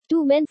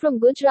Two men from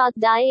Gujarat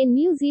die in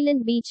New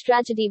Zealand beach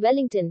tragedy.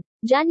 Wellington,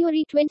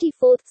 January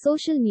 24.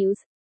 Social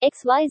news.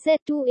 XYZ.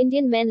 Two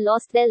Indian men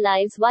lost their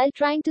lives while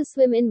trying to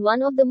swim in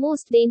one of the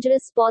most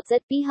dangerous spots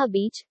at Piha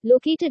Beach,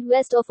 located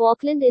west of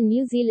Auckland in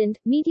New Zealand,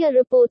 media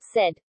reports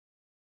said.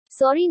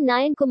 Soren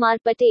Nayan Kumar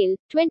Patel,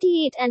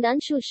 28, and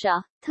Anshul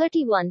Shah,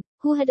 31,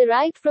 who had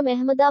arrived from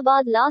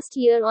Ahmedabad last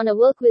year on a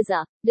work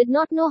visa, did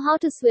not know how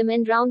to swim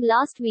and drowned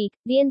last week,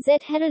 the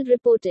NZ Herald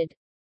reported.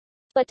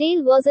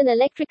 Patel was an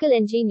electrical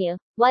engineer,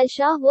 while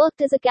Shah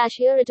worked as a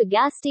cashier at a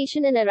gas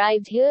station and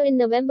arrived here in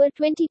November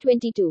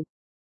 2022.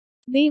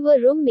 They were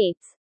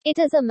roommates. It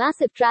is a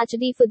massive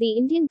tragedy for the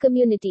Indian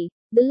community,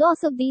 the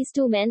loss of these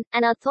two men,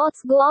 and our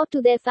thoughts go out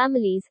to their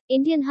families,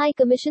 Indian High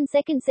Commission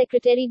Second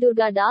Secretary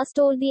Durga Das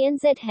told the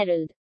NZ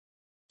Herald.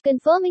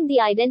 Confirming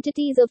the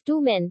identities of two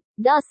men,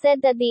 Das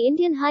said that the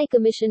Indian High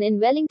Commission in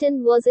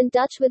Wellington was in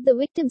touch with the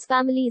victims'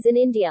 families in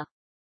India.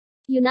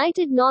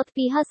 United North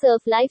Piha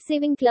Surf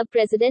Lifesaving Club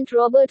President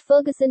Robert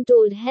Ferguson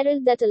told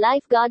Herald that a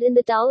lifeguard in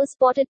the tower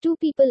spotted two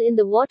people in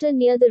the water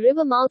near the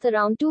river mouth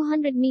around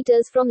 200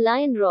 meters from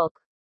Lion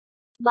Rock.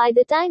 By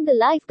the time the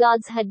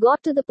lifeguards had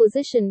got to the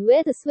position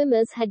where the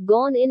swimmers had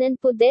gone in and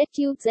put their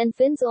tubes and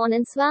fins on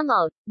and swam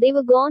out, they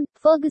were gone,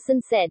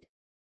 Ferguson said.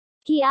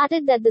 He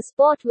added that the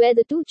spot where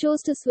the two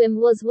chose to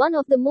swim was one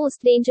of the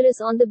most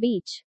dangerous on the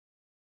beach.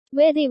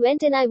 Where they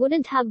went in, I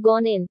wouldn't have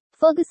gone in,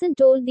 Ferguson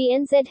told the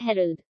NZ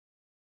Herald.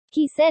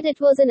 He said it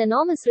was an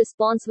enormous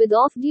response with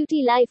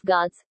off-duty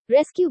lifeguards,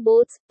 rescue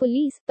boats,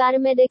 police,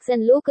 paramedics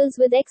and locals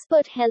with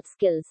expert health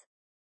skills.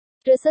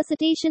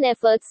 Resuscitation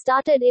efforts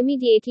started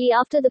immediately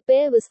after the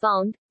pair was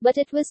found, but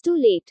it was too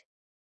late.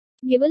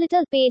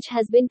 Givealittle page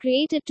has been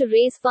created to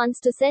raise funds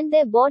to send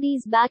their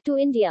bodies back to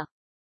India.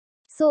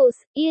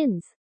 Source: IANS.